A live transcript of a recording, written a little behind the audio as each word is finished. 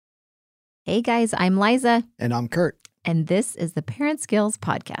Hey guys, I'm Liza. And I'm Kurt. And this is the Parent Skills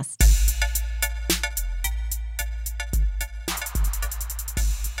Podcast.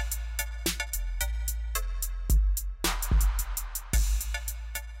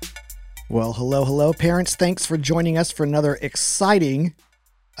 Well, hello, parents. Thanks for joining us for another exciting,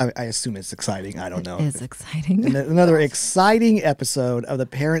 I assume it's exciting. I don't know. It is exciting. Another exciting episode of the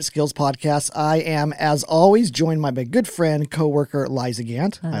Parent Skills Podcast. I am, as always, joined by my good friend, coworker, Liza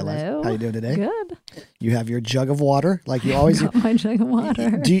Gant. Hello. Hi, Liza. How you doing today? Good. You have your jug of water, like you always do. Got my jug of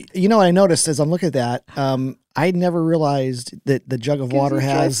water. You know what I noticed as I'm looking at that? I never realized that the jug of water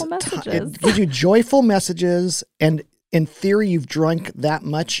has joyful messages. it gives you joyful messages, and in theory, you've drunk that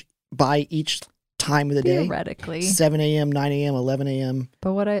much by each time of the day. Theoretically. 7 a.m., 9 a.m., 11 a.m.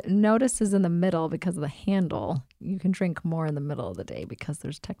 But what I noticed is in the middle, because of the handle, you can drink more in the middle of the day because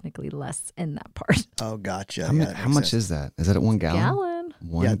there's technically less in that part. Oh, gotcha. How much is that? Is that at 1 gallon? Gallon.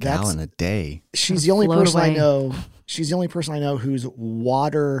 One gallon a day. She's the only person away. I know. She's the only person I know whose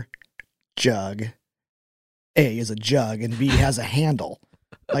water jug, A, is a jug, and B, has a handle.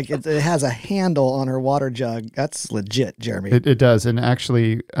 Like it has a handle on her water jug. That's legit, Jeremy. It does. And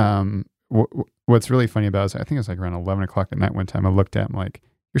actually, what's really funny about it is I think it was like around 11 o'clock at night one time. I looked at him like,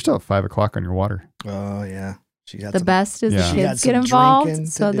 you're still at 5 o'clock on your water. Oh, yeah. She had The some, best is Yeah. the She had kids some get involved. drinking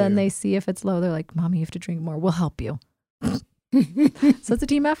to So then do. they see if it's low. They're like, Mommy, you have to drink more. We'll help you. So it's a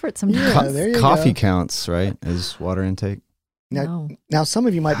team effort sometimes. Yeah, there you Coffee go. counts, right? As water intake. No. Now, some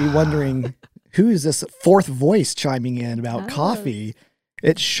of you might be wondering, who is this fourth voice chiming in about Oh. coffee?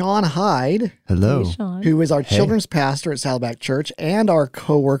 It's Sean Hyde, Hello. Hey, Sean. who is our Hey. children's pastor at Saddleback Church and our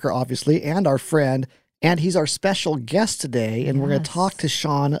coworker, obviously, and our friend. And he's our special guest today. And we're going to Yes. talk to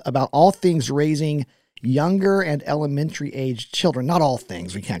Sean about all things raising younger and elementary age children. Not all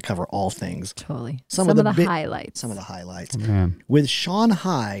things. We can't cover all things. Totally. Some Some of of the the big- highlights. Some of the highlights. Oh, man. With Sean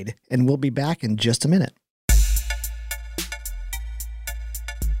Hyde. And we'll be back in just a minute.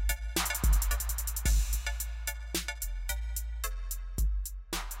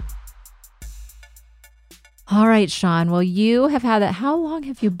 All right, Sean. Well, you have had that. How long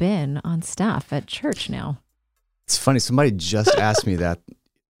have you been on staff at church now? It's funny. Somebody just asked me that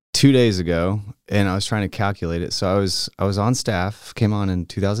 2 days ago, and I was trying to calculate it. So I was on staff, came on in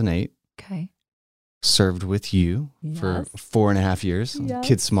 2008, Okay. served with you for Yes. 4.5 years, Yes.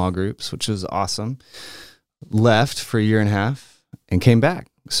 kids small groups, which was awesome. Left for a year and a half and came back.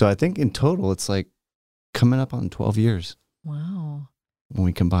 So I think in total, it's like coming up on 12 years Wow. when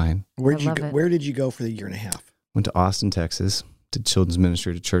we combine. Where I did you love go? it. Where did you go for the year and a half? Went to Austin, Texas, did children's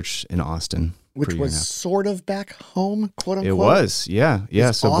ministry at a church in Austin. Which for a year was and a half. sort of back home, quote unquote. It was, yeah.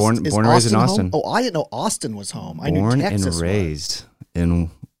 Is So Aust- born is and raised in home? Austin. Oh, I didn't know Austin was home. I knew Born Texas and was. raised in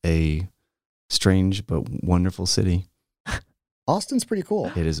a strange but wonderful city. Austin's pretty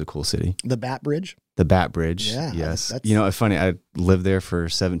cool. It is a cool city. The Bat Bridge. The Bat Bridge, Yeah, yes. that's- You know, it's funny. I lived there for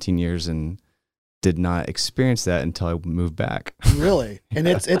 17 years and did not experience that until I moved back. Really? And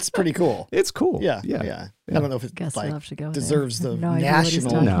it's pretty cool. It's cool. Yeah, yeah. yeah. I don't know if it's Guess like I'll have to go deserves there. the No idea what he's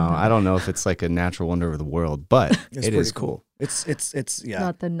national- talking No, about. I don't know if it's like a natural wonder of the world, but it's it pretty is cool. It's yeah.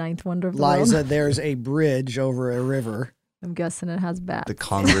 Not the ninth wonder of the Liza, world. there's a bridge over a river, I'm guessing it has bats. The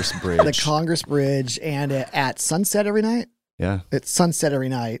Congress Bridge. the Congress Bridge, and at sunset every night. yeah. It's sunset every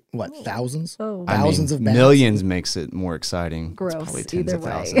night. What, thousands? Oh, I mean, Thousands of bats. millions makes it more exciting. It's Gross, probably tens either of way.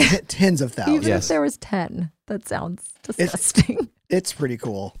 thousands. Tens of thousands. even Yes. if there was 10, that sounds disgusting. It's pretty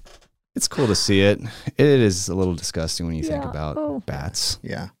cool. It's cool to see it. It is a little disgusting when you think Yeah. about Oh. bats.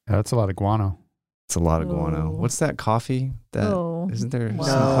 Yeah. Yeah, that's a lot of guano. It's a lot of guano. Oh. What's that coffee? Isn't there Wow.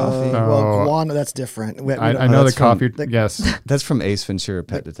 some No, coffee? well, Oh. guano, that's different. We don't- I know the that's from- coffee. Yes. That's from Ace Ventura,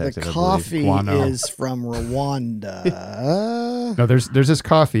 Pet the Detective. I believe. coffee Guano. is from Rwanda. No, there's this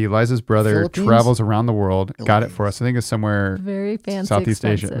coffee. Liza's brother Philippines? travels around the world. Got it for Philippines. us. I think it's somewhere Very fancy, Southeast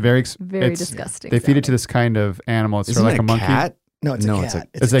Asia. expensive. Very Very it's- disgusting. They feed it to sounding. this kind of animal. It's Isn't sort of it like a monkey. cat? No, it's a No, cat.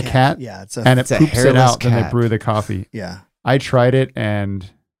 it's It's a cat? Yeah, it's a And it It's a poops it hairless out, then they cat. brew the coffee. yeah. I tried it and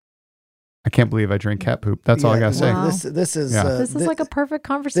I can't believe I drink cat poop. That's all I Yeah, gotta say. Wow. This is Yeah. This is like a perfect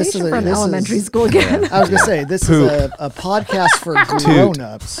conversation a- from this is- elementary school again. I was gonna say this Poop. is a podcast for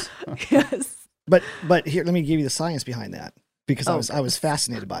grown-ups. Yes. But here, let me give you the science behind that because Oh, I was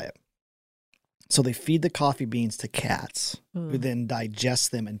fascinated by it. So they feed the coffee beans to cats, who Mm. then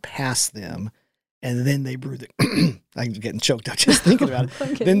digest them and pass them, and then they brew the. I'm getting choked up just thinking about it.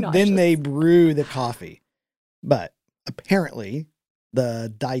 I'm getting Then they nauseous. brew the coffee, but apparently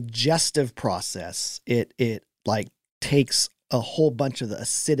the digestive process it like takes a whole bunch of the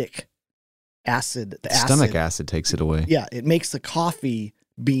acidic acid, the Stomach acid. acid takes it away. Yeah, it makes the coffee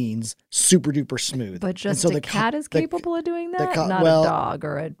beans super duper smooth. But And just so a the cat is capable of doing that, not well, a dog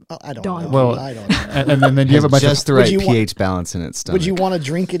or a I don't donkey. know. Well, I don't know. and then do you have a bunch just of, the Would right you want- pH balance in its stomach. Would you want to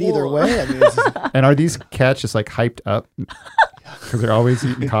drink it either way? I mean, and are these cats just like hyped up because they're always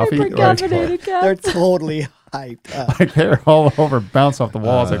eating coffee? hyper-caffeinated they're cats. totally hyped up. Like they're all over, bounce off the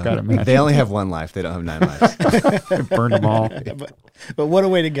walls. I've got to imagine. They only have one life. They don't have 9 lives. They burned them all. But what a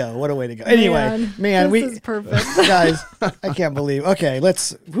way to go. What a way to go. Anyway, man, this is perfect. guys, I can't believe. Okay,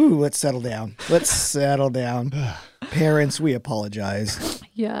 let's settle down. Let's settle down. Parents, we apologize.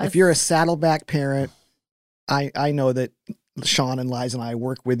 Yes. If you're a saddleback parent, I know that Sean and Liza and I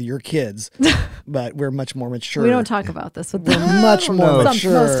work with your kids, but we're much more mature. we don't talk about this with We're them much more most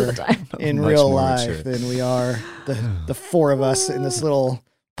mature of the time. in Much real more life mature. than we are the four of us in this little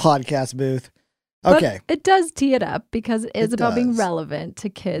podcast booth. But Okay. it does tee it up because it is It about being does. relevant to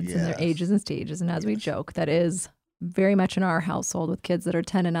kids in their Yes. ages and stages. And as we joke, that is very much in our household with kids that are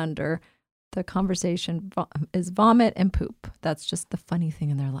 10 and under. The conversation is vomit and poop. That's just the funny thing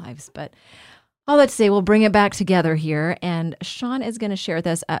in their lives. But all that to say, we'll bring it back together here. And Sean is going to share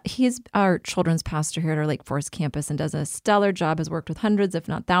this. He is our children's pastor here at our Lake Forest campus and does a stellar job, has worked with hundreds, if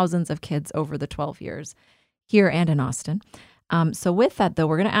not thousands of kids over the 12 years here and in Austin. So with that, though,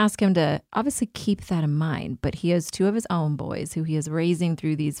 we're going to ask him to obviously keep that in mind. But he has 2 of his own boys who he is raising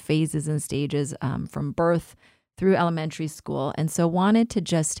through these phases and stages from birth through elementary school. And so wanted to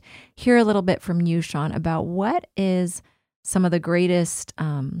just hear a little bit from you, Sean, about what is some of the greatest,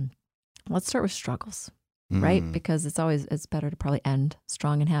 let's start with struggles, right? Mm. Because it's better to probably end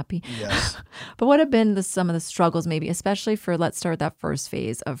strong and happy. Yes. But what have been some of the struggles, maybe, especially for, let's start with that first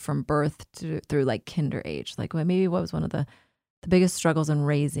phase of from birth through like kinder age? Like maybe what was one of the biggest struggles in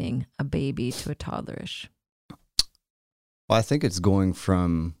raising a baby to a toddlerish? Well, I think it's going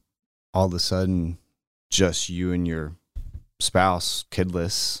from all of a sudden just you and your spouse,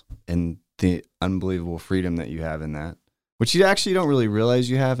 kidless, and the unbelievable freedom that you have in that, which you actually don't really realize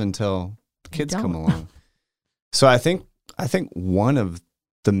you have until the kids come don't. along. So I think one of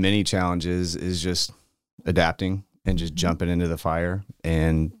the many challenges is just adapting and just jumping into the fire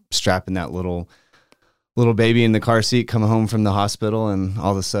and strapping that little baby in the car seat, coming home from the hospital, and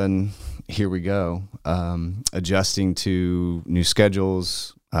all of a sudden, here we go. Adjusting to new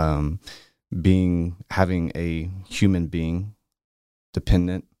schedules, having a human being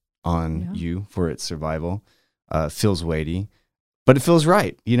dependent on you for its survival, feels weighty, but it feels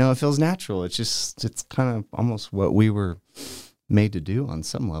right. It feels natural. It's kind of almost what we were made to do on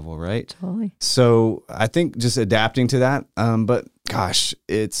some level, right? Totally. So I think just adapting to that. But gosh,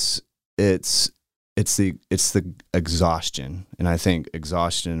 it's the exhaustion. And I think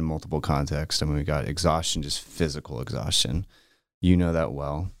exhaustion in multiple contexts. I mean, we got exhaustion, just physical exhaustion. You know that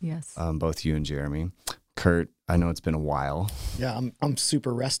well. Yes. Both you and Jeremy. Kurt, I know it's been a while. Yeah, I'm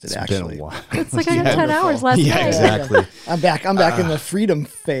super rested It's actually. been a while. It's like I got 10 wonderful. hours last Yeah, night. exactly. I'm back in the freedom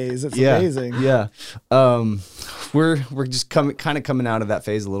phase. It's amazing. Yeah. We're just coming out of that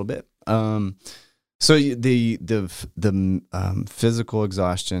phase a little bit. So the physical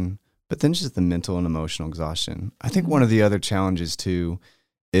exhaustion, but then just the mental and emotional exhaustion. I think one of the other challenges too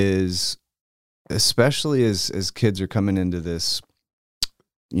is, especially as kids are coming into this,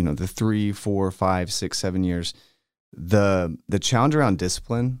 the 3, 4, 5, 6, 7 years, the challenge around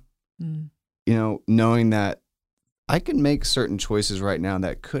discipline, knowing that I can make certain choices right now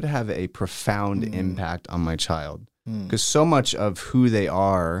that could have a profound impact on my child. Because so much of who they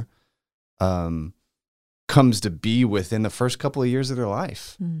are comes to be within the first couple of years of their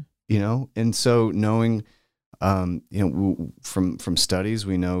life, and so knowing, from studies,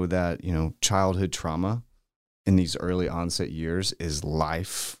 we know that, childhood trauma in these early onset years is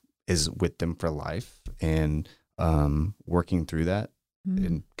with them for life, and working through that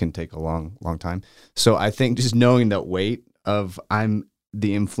it can take a long, long time. So I think just knowing that weight of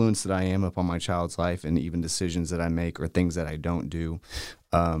the influence that I am upon my child's life, and even decisions that I make or things that I don't do,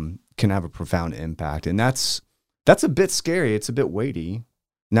 can have a profound impact. And that's a bit scary. It's a bit weighty.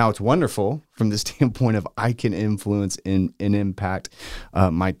 Now it's wonderful from the standpoint of I can influence and impact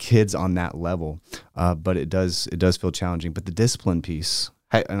my kids on that level. But it does feel challenging. But the discipline piece,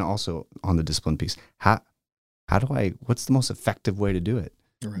 and also on the discipline piece, what's the most effective way to do it?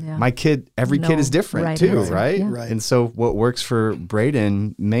 Right. Yeah. Every kid is different too, answer. right? Yeah. Right. And so what works for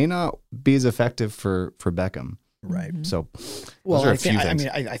Braden may not be as effective for Beckham. Right. So, Well, those are I a few think, I things.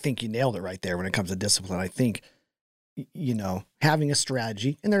 mean, I think you nailed it right there when it comes to discipline. I think, having a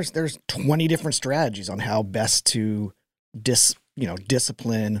strategy, and there's 20 different strategies on how best to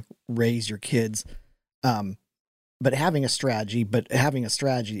discipline, raise your kids. But having a strategy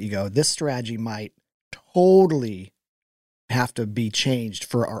that you go, this strategy might totally have to be changed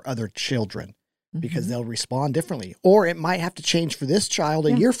for our other children because Mhm. they'll respond differently. Or it might have to change for this child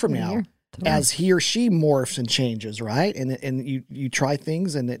a Yeah, year from in a now year. Totally. as he or she morphs and changes, right? And you try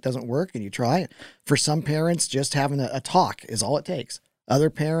things and it doesn't work and you try it. For some parents, just having a talk is all it takes. Other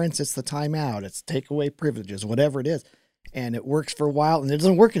parents, it's the timeout, it's take away privileges, whatever it is. And it works for a while and it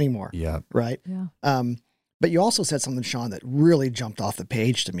doesn't work anymore, Yeah. right? Yeah. But you also said something, Sean, that really jumped off the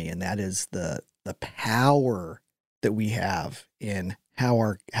page to me, and that is the power that we have in how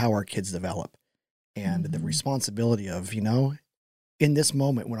our kids develop, and the Mhm. responsibility of, in this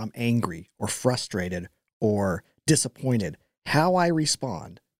moment when I'm angry or frustrated or disappointed, how I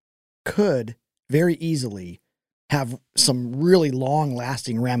respond could very easily have some really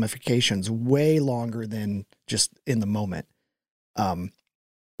long-lasting ramifications, way longer than just in the moment.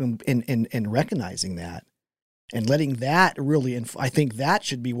 In recognizing that. And letting that really, I think that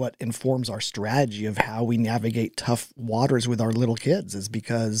should be what informs our strategy of how we navigate tough waters with our little kids, is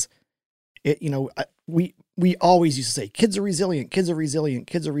because we always used to say, kids are resilient, kids are resilient,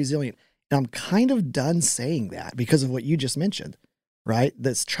 kids are resilient. And I'm kind of done saying that because of what you just mentioned, right?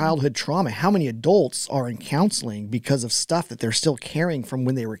 This childhood trauma. How many adults are in counseling because of stuff that they're still carrying from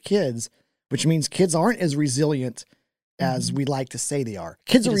when they were kids, which means kids aren't as resilient as we like to say they are.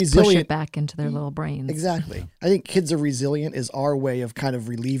 Kids You are just push resilient. it back into their little brains. Exactly. I think kids are resilient is our way of kind of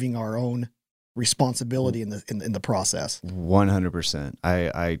relieving our own responsibility in the process. 100%.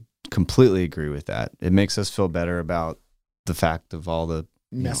 I completely agree with that. It makes us feel better about the fact of all the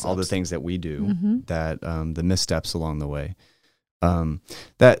all the things that we do, Mhm. that the missteps along the way.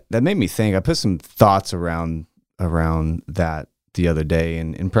 That made me think. I put some thoughts around that the other day,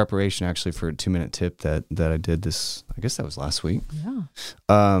 and in preparation actually for a 2-minute tip that I did this. I guess that was last week. Yeah.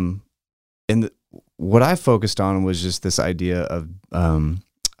 And what I focused on was just this idea of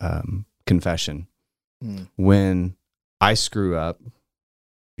confession. Mm. When I screw up,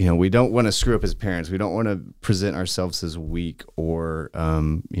 we don't want to screw up as parents. We don't want to present ourselves as weak, or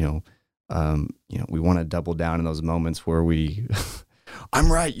we want to double down in those moments where we,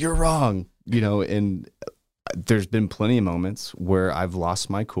 I'm right, you're wrong. And there's been plenty of moments where I've lost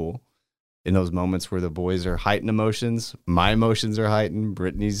my cool. In those moments where the boys are heightened emotions, my emotions are heightened,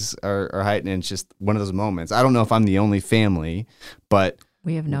 Brittany's are heightened, and it's just one of those moments. I don't know if I'm the only family, but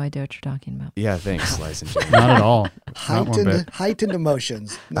We have no idea what you're talking about. yeah, thanks, Liza and Jamie. Not at all. Not one bit. Heightened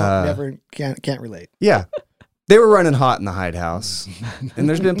emotions. Never can't relate. Yeah, they were running hot in the Hyde house, and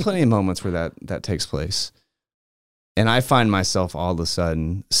there's been plenty of moments where that takes place, and I find myself all of a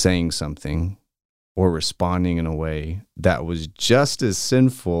sudden saying something or responding in a way that was just as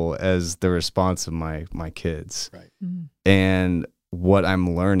sinful as the response of my kids. Right. Mhm. And what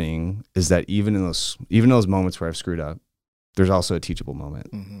I'm learning is that even in those moments where I've screwed up, there's also a teachable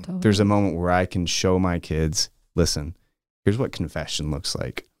moment. Mm-hmm. Totally. There's a moment where I can show my kids, listen, here's what confession looks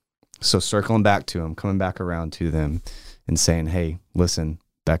like. So circling back to them, coming back around to them and saying, hey, listen,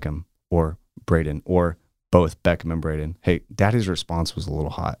 Beckham or Braden, or both Beckham and Braden, hey, Daddy's response was a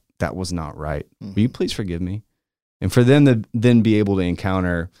little hot. That was not right. Mm-hmm. Will you please forgive me? And for them to then be able to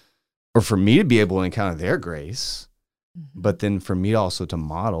encounter, or for me to be able to encounter their grace, Mhm. but then for me also to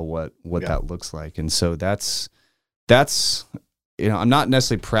model what Yeah. that looks like. And so that's I'm not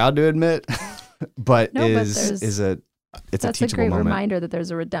necessarily proud to admit, but No, but it's a That's a teachable great moment. reminder that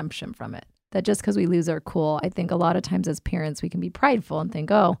there's a redemption from it. That just because we lose our cool, I think a lot of times as parents, we can be prideful and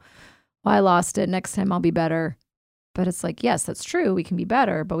think, oh, well, I lost it. Next time I'll be better. But it's like, yes, that's true. We can be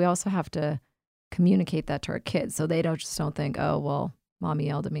better, but we also have to communicate that to our kids so they don't think, oh, well, mommy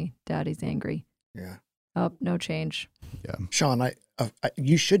yelled at me. Daddy's angry. Yeah. Oh, no change. Sean,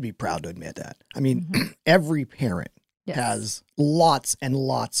 you should be proud to admit that. I mean, Mhm. every parent Yes. has lots and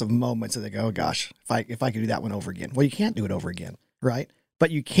lots of moments that they go, oh gosh, if I could do that one over again. Well, you can't do it over again, right?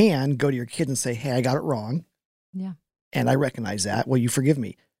 But you can go to your kids and say, hey, I got it wrong. Yeah. And I recognize that. Will you forgive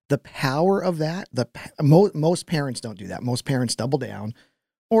me? The power of that, most parents don't do that. Most parents double down,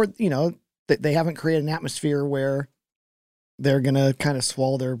 or, they haven't created an atmosphere where they're going to kind of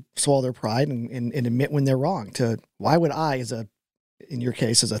swallow their pride and admit when they're wrong. Why would I, in your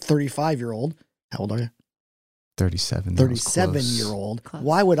case, as a 35-year-old, how old are you? 37. That was close. 37-year-old, Close.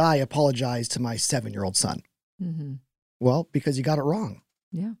 why would I apologize to my 7-year-old son? Mm-hmm. Well, because you got it wrong.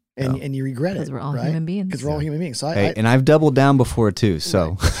 Yeah. And you regret it. Because we're all right? human beings. Because we're all human beings. So Hey, and I've doubled down before too,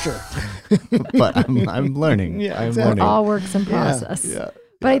 so Right, sure. but I'm learning. Yeah, I'm exactly. learning. All works in Yeah, process. yeah.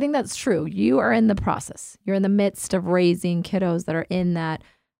 But I think that's true. You are in the process. You're in the midst of raising kiddos that are in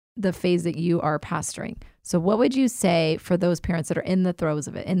the phase that you are pastoring. So what would you say for those parents that are in the throes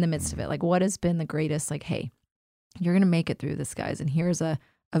of it, in the midst of it? Like, what has been the greatest, like, hey, you're going to make it through this, guys. And here's a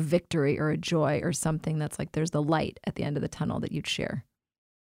a victory or a joy or something that's like there's the light at the end of the tunnel that you'd share?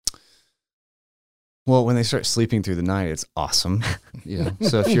 Well, when they start sleeping through the night, it's awesome.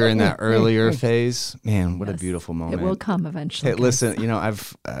 So if you're in that earlier phase, man, what a Yes. beautiful moment. It will come eventually. Hey, listen,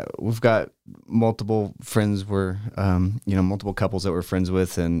 we've got multiple friends multiple couples that we're friends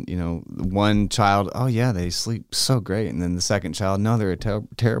with, and one child, oh yeah, they sleep so great, and then the second child, no, they're a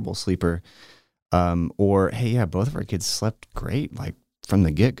terrible sleeper. Or hey, yeah, both of our kids slept great, like from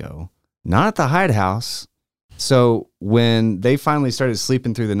the get go, not at the Hyde House. So when they finally started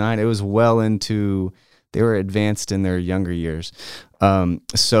sleeping through the night, it was they were advanced in their younger years.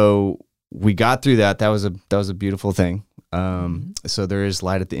 So we got through that. That was a beautiful thing. So there is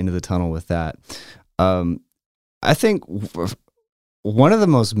light at the end of the tunnel with that. I think one of the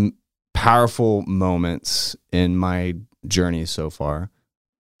most powerful moments in my journey so far,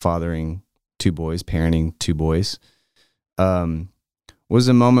 fathering 2 boys, parenting 2 boys, was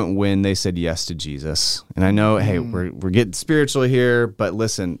a moment when they said yes to Jesus. And I know, hey, we're getting spiritual here, but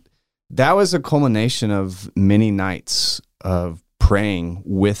listen, that was a culmination of many nights of praying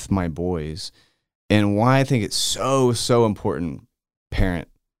with my boys, and why I think it's so, so important, parent,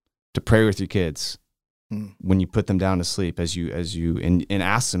 to pray with your kids when you put them down to sleep and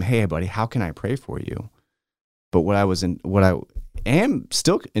ask them, hey, buddy, how can I pray for you? But what I am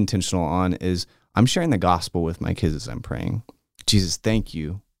still intentional on is I'm sharing the gospel with my kids as I'm praying. Jesus, thank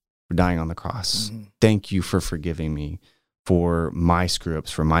you for dying on the cross. Mm-hmm. Thank you for forgiving me for my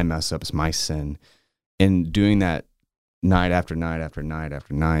screw-ups, for my mess-ups, my sin. And doing that night after night after night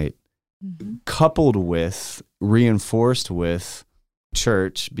after night, coupled with, reinforced with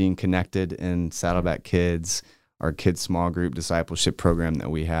church, being connected in Saddleback Kids, our kids small group discipleship program that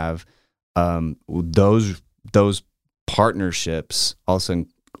we have, those partnerships also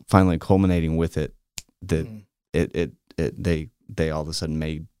finally culminating with it, that they all of a sudden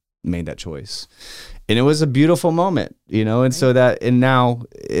made that choice, and it was a beautiful moment, and so now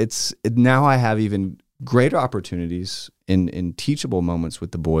I have even greater opportunities in teachable moments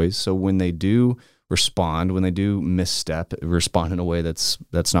with the boys. So when they do respond, when they do misstep, respond in a way that's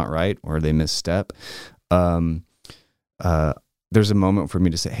not right, or they misstep, there's a moment for me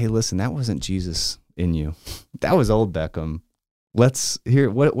to say, hey, listen, that wasn't Jesus in you. That was old Beckham. Let's hear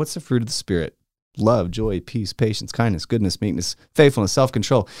what's the fruit of the Spirit? Love, joy, peace, patience, kindness, goodness, meekness, faithfulness,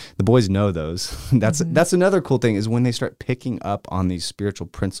 self-control. The boys know those. That's another cool thing, is when they start picking up on these spiritual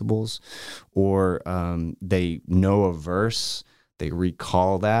principles, or they know a verse, they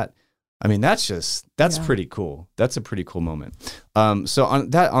recall that. I mean, that's pretty cool. That's a pretty cool moment. So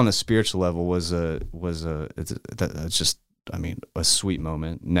on a spiritual level it's just, I mean, a sweet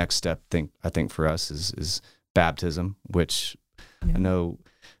moment. Next step, I think for us is baptism, which I know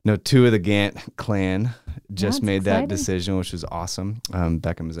 2 of the Gant clan just made that decision, which was awesome.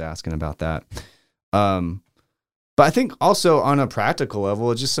 Beckham was asking about that. But I think also on a practical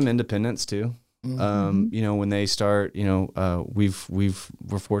level, it's just some independence too. When they start,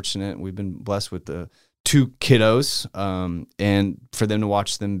 we're fortunate. We've been blessed with the 2 kiddos, and for them to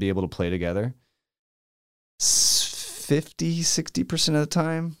watch them be able to play together 50-60% of the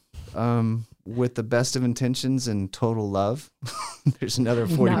time, with the best of intentions and total love. There's another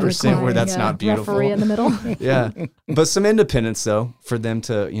 40% where that's not beautiful. Referee in the middle. Yeah. But some independence though, for them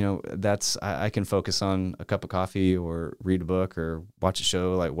to, I can focus on a cup of coffee or read a book or watch a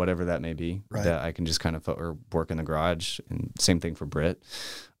show, like whatever that may be, right, that I can just kind of or work in the garage. And same thing for Britt,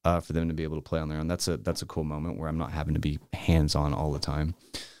 for them to be able to play on their own. That's a cool moment where I'm not having to be hands-on all the time.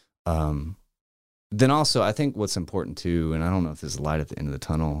 Then also, I think what's important too, and I don't know if there's a light at the end of the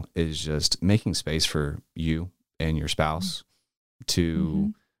tunnel, is just making space for you and your spouse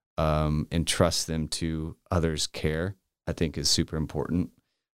to entrust them to others' care. I think is super important.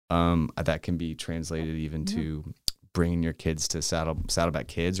 That can be translated even to bringing your kids to Saddleback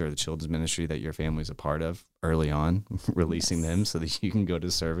Kids or the children's ministry that your family's a part of early on, releasing them so that you can go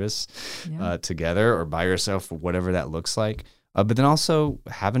to service together or by yourself, or whatever that looks like. But then also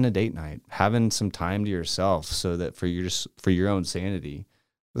having a date night, having some time to yourself, so that for your own sanity.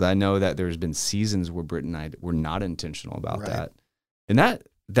 Because I know that there's been seasons where Britt and I were not intentional about that, and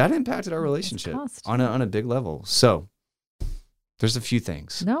that impacted our relationship on a big level. So there's a few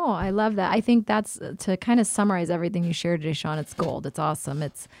things. No, I love that. I think that's, to kind of summarize everything you shared today, Sean. It's gold. It's awesome.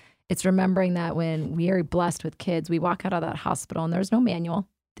 It's remembering that when we are blessed with kids, we walk out of that hospital and there's no manual.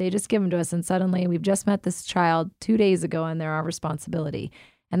 They just give them to us, and suddenly we've just met this child 2 days ago, and they're our responsibility.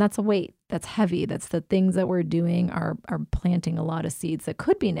 And that's a weight. That's heavy. That's the things that we're doing are planting a lot of seeds that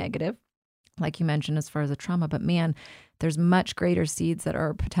could be negative, like you mentioned, as far as the trauma. But man, There's much greater seeds that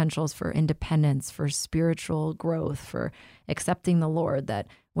are potentials for independence, for spiritual growth, for accepting the Lord, that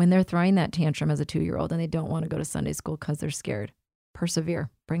when they're throwing that tantrum as a 2-year-old and they don't want to go to Sunday school because they're scared, persevere.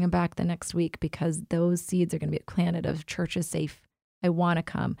 Bring them back the next week, because those seeds are going to be planted of church is safe. I want to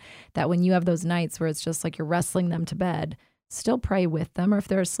come. That when you have those nights where it's just like you're wrestling them to bed, still pray with them, or if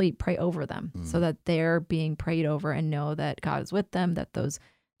they're asleep, pray over them so that they're being prayed over and know that God is with them, that those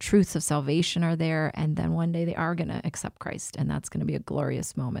truths of salvation are there. And then one day they are going to accept Christ, and that's going to be a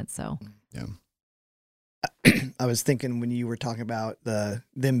glorious moment. So, Yeah. I was thinking when you were talking about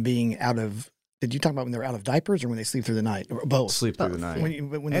them being out of, did you talk about when they're out of diapers or when they sleep through the night? Or both. Sleep through the night. When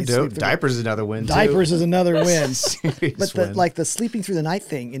And they sleep through diapers is another win. Diapers is another win. Serious But win. the sleeping through the night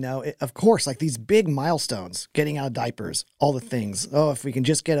thing, of course, like these big milestones, getting out of diapers, all the things. Oh, if we can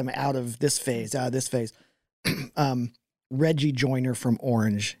just get them out of this phase, Reggie Joyner from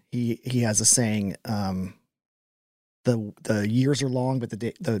Orange, he has a saying, the years are long, but the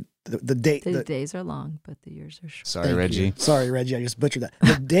days are long, but the years are short. Sorry, Thank Reggie. you. Sorry, Reggie. I just butchered that.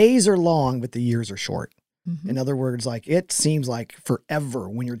 The days are long, but the years are short. Mhm. In other words, like it seems like forever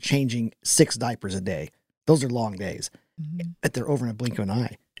when you're changing 6 diapers a day. Those are long days, Mhm. but they're over in a blink of an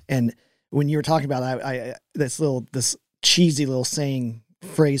eye. And when you were talking about this cheesy little saying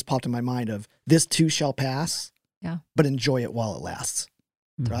phrase popped in my mind of this too shall pass. Yeah. But enjoy it while it lasts.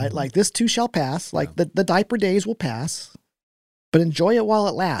 Mm-hmm. Right? Like this too shall pass. Like the diaper days will pass, but enjoy it while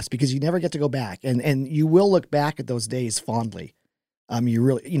it lasts, because you never get to go back. And you will look back at those days fondly. You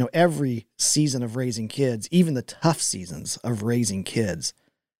really, every season of raising kids, even the tough seasons of raising kids,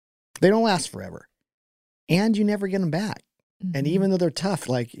 they don't last forever. And you never get them back. And Mhm. even though they're tough,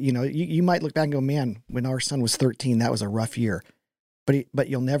 like, you might look back and go, man, when our son was 13, that was a rough year. But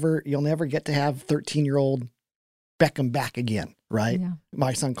you'll never get to have 13-year-old Beckham back again, right? Yeah.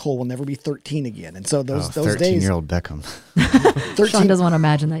 My son Cole will never be 13 again. And so those days, 13-year-old Beckham. Sean doesn't want to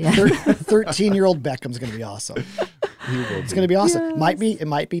imagine that yet. 13-year-old Beckham's going to be awesome. It's going to be awesome. Yes. It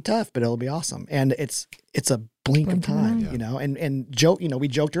might be tough, but it'll be awesome. And it's a blink of time, and joke, we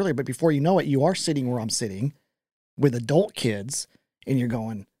joked earlier, but before you know it, you are sitting where I'm sitting with adult kids and you're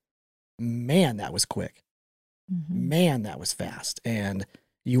going, man, that was quick. Mhm. Man, that was fast. And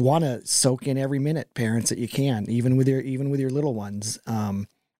you want to soak in every minute, parents, that you can, even with your little ones,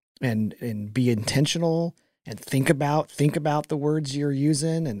 and be intentional and think about the words you're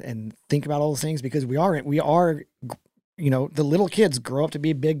using and think about all those things, because we are, the little kids grow up to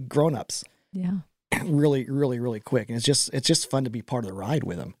be big grown-ups Yeah. really, really, really quick. And it's just fun to be part of the ride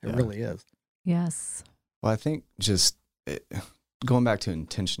with them. It really is. Yes. Well, I think going back to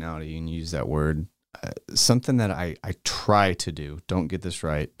intentionality, and you use that word, something that I try to do, don't get this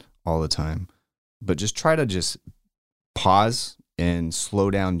right all the time, but just try to just pause and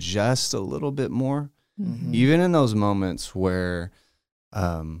slow down just a little bit more. Mhm. Even in those moments where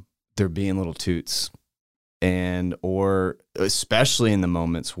they're being little toots, or especially in the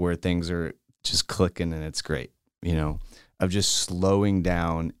moments where things are just clicking and it's great, of just slowing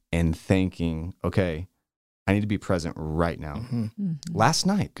down and thinking, okay, I need to be present right now. Mm-hmm. Mhm. Last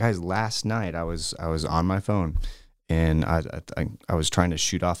night I was on my phone, and I was trying to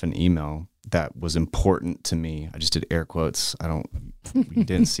shoot off an email that was important to me. I just did air quotes. You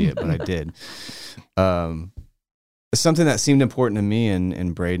didn't see it, but I did. Something that seemed important to me,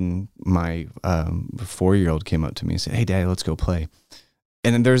 and Braden, my 4-year-old, came up to me and said, "Hey, Daddy, let's go play."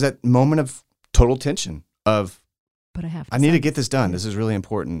 And then there's that moment of total tension of, But I need to get this done. This is really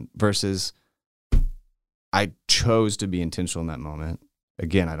important, versus I chose to be intentional in that moment.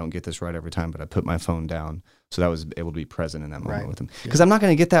 Again, I don't get this right every time, but I put my phone down so that I was able to be present in that moment with him. Because I'm not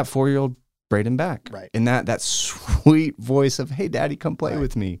going to get that 4-year-old Braden back. Right. And that sweet voice of, hey, Daddy, come play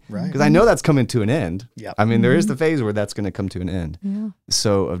with me. Right. Because I know that's coming to an end. Yep. I mean, there is the phase where that's going to come to an end. Yeah.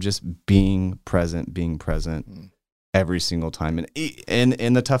 So of just being present every single time. And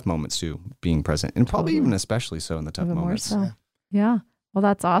in the tough moments too, being present. And probably even especially so in the tough Even more moments. so. Yeah. Well,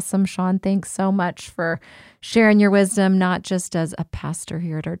 that's awesome, Sean. Thanks so much for sharing your wisdom, not just as a pastor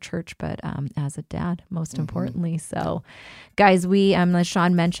here at our church, but as a dad, most importantly. So, guys, we, as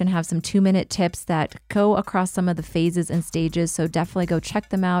Sean mentioned, have some 2-minute tips that go across some of the phases and stages. So definitely go check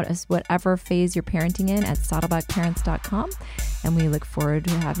them out as whatever phase you're parenting in at saddlebackparents.com. And we look forward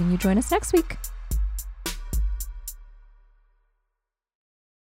to having you join us next week.